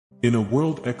In a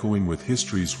world echoing with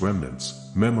history's remnants,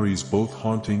 memories both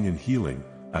haunting and healing,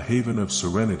 a haven of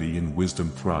serenity and wisdom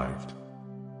thrived.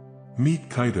 Meet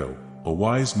Kaito, a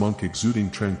wise monk exuding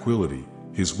tranquility,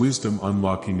 his wisdom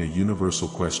unlocking a universal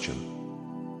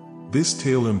question. This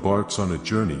tale embarks on a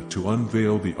journey to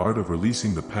unveil the art of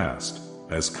releasing the past,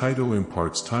 as Kaito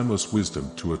imparts timeless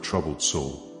wisdom to a troubled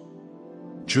soul.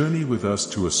 Journey with us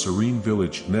to a serene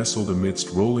village nestled amidst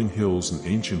rolling hills and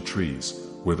ancient trees,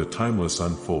 where the timeless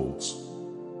unfolds.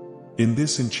 In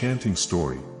this enchanting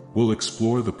story, we'll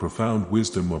explore the profound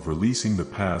wisdom of releasing the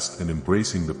past and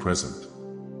embracing the present.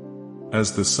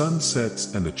 As the sun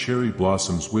sets and the cherry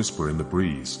blossoms whisper in the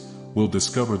breeze, we'll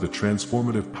discover the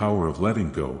transformative power of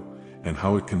letting go, and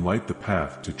how it can light the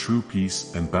path to true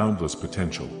peace and boundless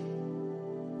potential.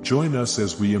 Join us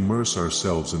as we immerse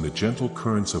ourselves in the gentle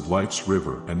currents of life's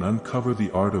river and uncover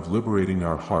the art of liberating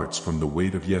our hearts from the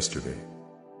weight of yesterday.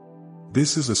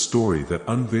 This is a story that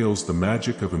unveils the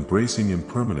magic of embracing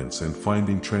impermanence and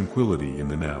finding tranquility in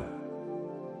the now.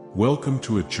 Welcome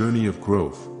to a journey of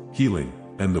growth, healing,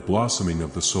 and the blossoming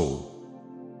of the soul.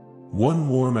 One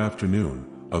warm afternoon,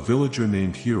 a villager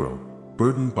named Hiro,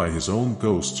 burdened by his own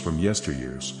ghosts from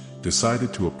yesteryears,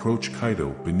 decided to approach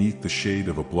Kaito beneath the shade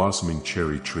of a blossoming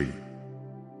cherry tree.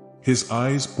 His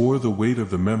eyes bore the weight of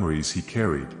the memories he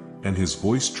carried, and his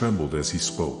voice trembled as he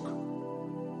spoke.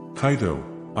 "Kaito,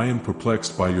 I am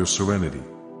perplexed by your serenity.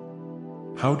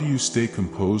 How do you stay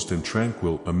composed and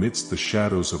tranquil amidst the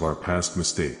shadows of our past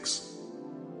mistakes?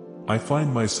 I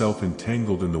find myself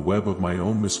entangled in the web of my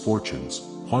own misfortunes,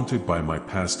 haunted by my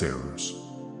past errors.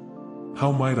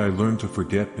 How might I learn to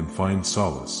forget and find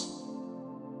solace?"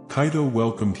 Kaito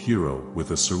welcomed Hiro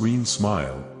with a serene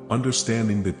smile,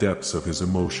 understanding the depths of his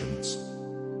emotions.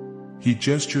 He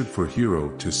gestured for Hiro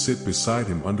to sit beside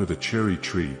him under the cherry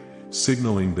tree,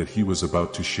 signaling that he was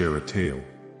about to share a tale.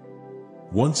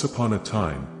 Once upon a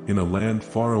time, in a land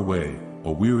far away,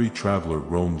 a weary traveler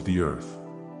roamed the earth.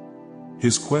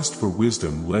 His quest for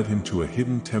wisdom led him to a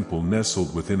hidden temple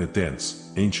nestled within a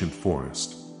dense, ancient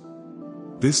forest.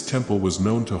 This temple was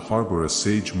known to harbor a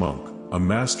sage monk, a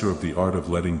master of the art of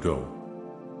letting go.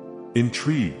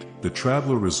 Intrigued, the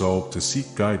traveler resolved to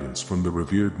seek guidance from the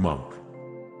revered monk.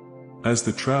 As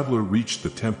the traveler reached the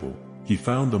temple, he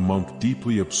found the monk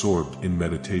deeply absorbed in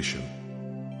meditation.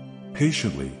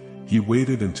 Patiently, he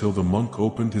waited until the monk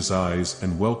opened his eyes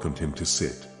and welcomed him to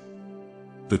sit.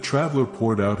 The traveler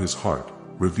poured out his heart,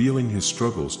 revealing his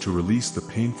struggles to release the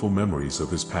painful memories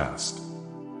of his past.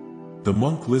 The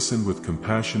monk listened with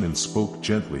compassion and spoke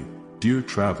gently, "Dear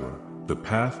traveler, the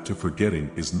path to forgetting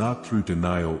is not through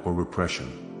denial or repression.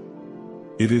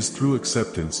 It is through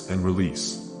acceptance and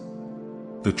release."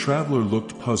 The traveler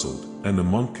looked puzzled, and the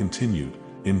monk continued,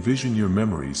 "Envision your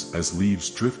memories as leaves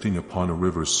drifting upon a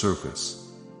river's surface.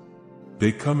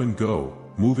 They come and go,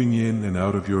 moving in and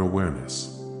out of your awareness.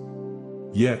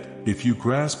 Yet, if you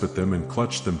grasp at them and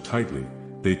clutch them tightly,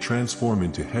 they transform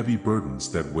into heavy burdens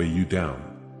that weigh you down.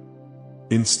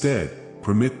 Instead,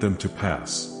 permit them to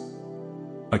pass.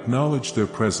 Acknowledge their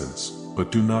presence,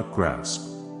 but do not grasp.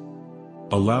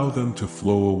 Allow them to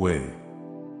flow away."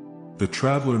 The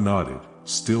traveler nodded,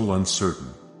 still uncertain.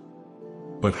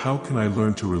 "But how can I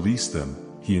learn to release them?"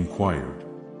 he inquired.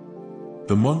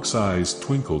 The monk's eyes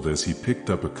twinkled as he picked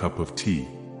up a cup of tea.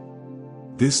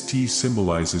 "This tea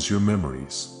symbolizes your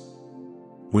memories.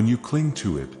 When you cling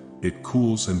to it, it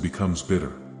cools and becomes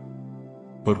bitter.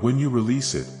 But when you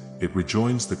release it, it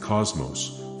rejoins the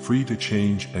cosmos, free to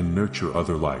change and nurture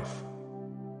other life.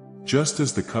 Just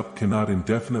as the cup cannot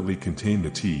indefinitely contain the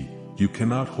tea, you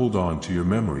cannot hold on to your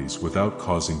memories without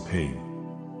causing pain."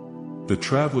 The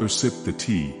traveler sipped the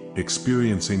tea,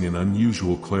 experiencing an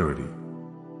unusual clarity.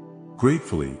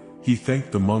 Gratefully, he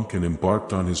thanked the monk and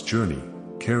embarked on his journey,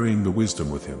 carrying the wisdom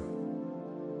with him.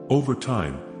 Over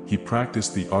time, he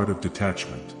practiced the art of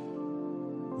detachment.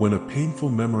 When a painful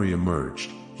memory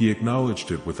emerged, he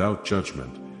acknowledged it without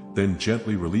judgment, then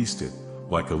gently released it,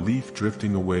 like a leaf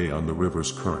drifting away on the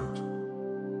river's current.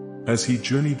 As he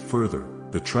journeyed further,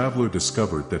 the traveler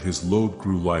discovered that his load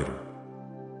grew lighter.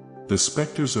 The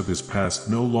specters of his past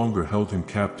no longer held him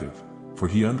captive, for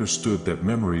he understood that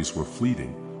memories were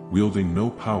fleeting, wielding no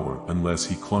power unless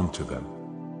he clung to them.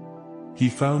 He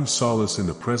found solace in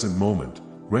the present moment,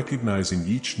 recognizing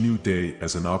each new day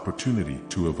as an opportunity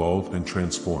to evolve and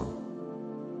transform.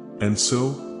 And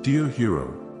so, dear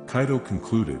Hiro, Kaito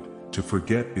concluded, to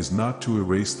forget is not to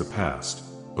erase the past,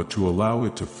 but to allow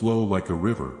it to flow like a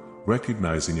river,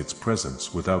 recognizing its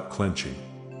presence without clenching.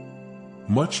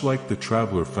 Much like the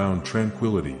traveler found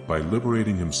tranquility by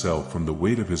liberating himself from the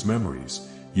weight of his memories,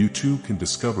 you too can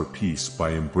discover peace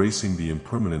by embracing the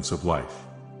impermanence of life.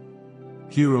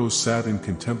 Hiro sat in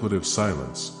contemplative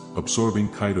silence, absorbing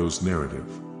Kaito's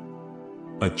narrative.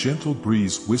 A gentle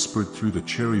breeze whispered through the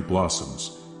cherry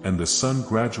blossoms, and the sun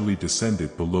gradually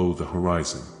descended below the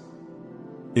horizon.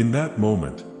 In that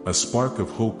moment, a spark of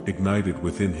hope ignited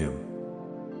within him.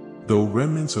 Though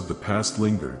remnants of the past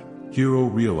lingered, Hiro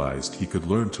realized he could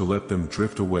learn to let them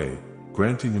drift away,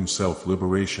 granting himself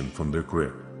liberation from their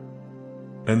grip.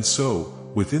 And so,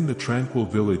 within the tranquil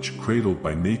village cradled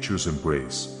by nature's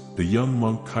embrace, the young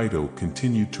monk Kaito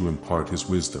continued to impart his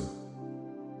wisdom.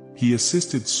 He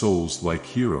assisted souls like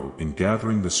Hiro in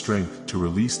gathering the strength to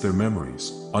release their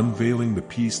memories, unveiling the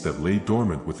peace that lay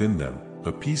dormant within them,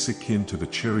 a peace akin to the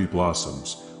cherry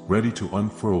blossoms, ready to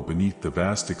unfurl beneath the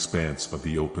vast expanse of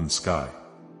the open sky.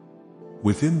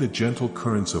 Within the gentle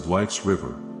currents of life's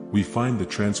river, we find the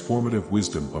transformative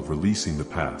wisdom of releasing the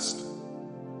past.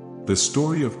 The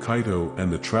story of Kaito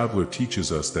and the traveler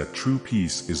teaches us that true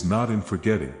peace is not in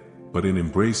forgetting, but in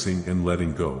embracing and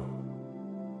letting go.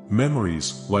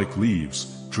 Memories, like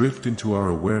leaves, drift into our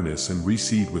awareness and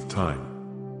recede with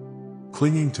time.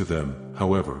 Clinging to them,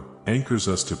 however, anchors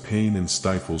us to pain and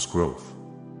stifles growth.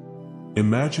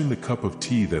 Imagine the cup of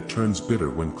tea that turns bitter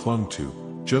when clung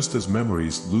to, just as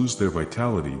memories lose their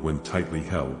vitality when tightly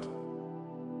held.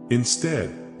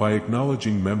 Instead, by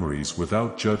acknowledging memories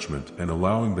without judgment and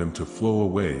allowing them to flow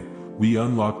away, we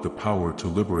unlock the power to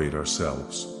liberate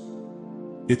ourselves.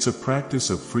 It's a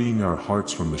practice of freeing our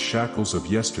hearts from the shackles of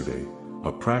yesterday,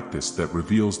 a practice that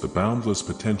reveals the boundless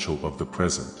potential of the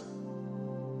present.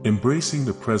 Embracing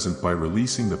the present by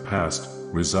releasing the past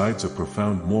resides a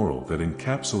profound moral that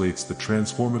encapsulates the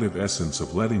transformative essence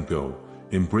of letting go,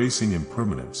 embracing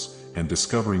impermanence, and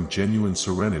discovering genuine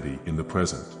serenity in the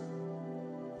present.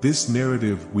 This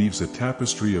narrative weaves a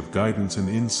tapestry of guidance and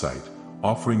insight,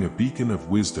 offering a beacon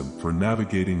of wisdom for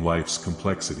navigating life's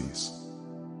complexities.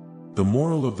 The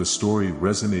moral of the story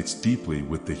resonates deeply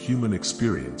with the human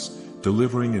experience,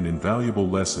 delivering an invaluable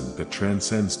lesson that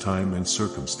transcends time and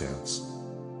circumstance.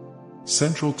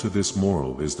 Central to this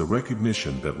moral is the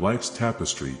recognition that life's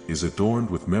tapestry is adorned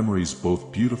with memories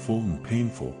both beautiful and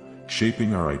painful,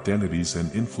 shaping our identities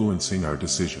and influencing our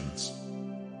decisions.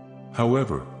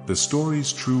 However, the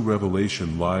story's true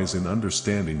revelation lies in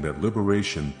understanding that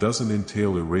liberation doesn't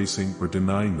entail erasing or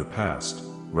denying the past,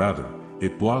 rather,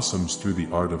 it blossoms through the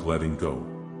art of letting go.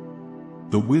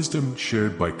 The wisdom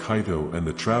shared by Kaito and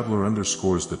the traveler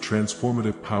underscores the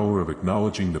transformative power of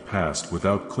acknowledging the past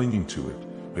without clinging to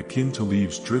it, akin to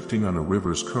leaves drifting on a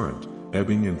river's current,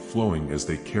 ebbing and flowing as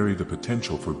they carry the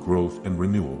potential for growth and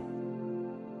renewal.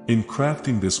 In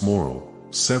crafting this moral,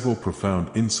 several profound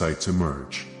insights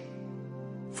emerge.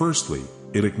 Firstly,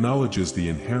 it acknowledges the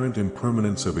inherent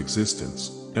impermanence of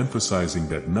existence, emphasizing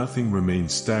that nothing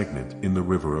remains stagnant in the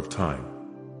river of time.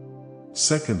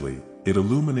 Secondly, it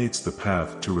illuminates the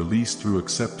path to release through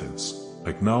acceptance,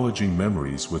 acknowledging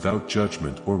memories without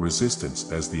judgment or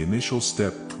resistance as the initial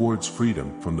step towards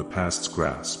freedom from the past's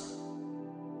grasp.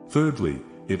 Thirdly,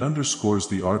 it underscores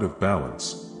the art of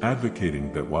balance,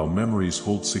 advocating that while memories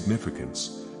hold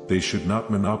significance, they should not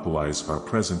monopolize our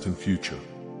present and future.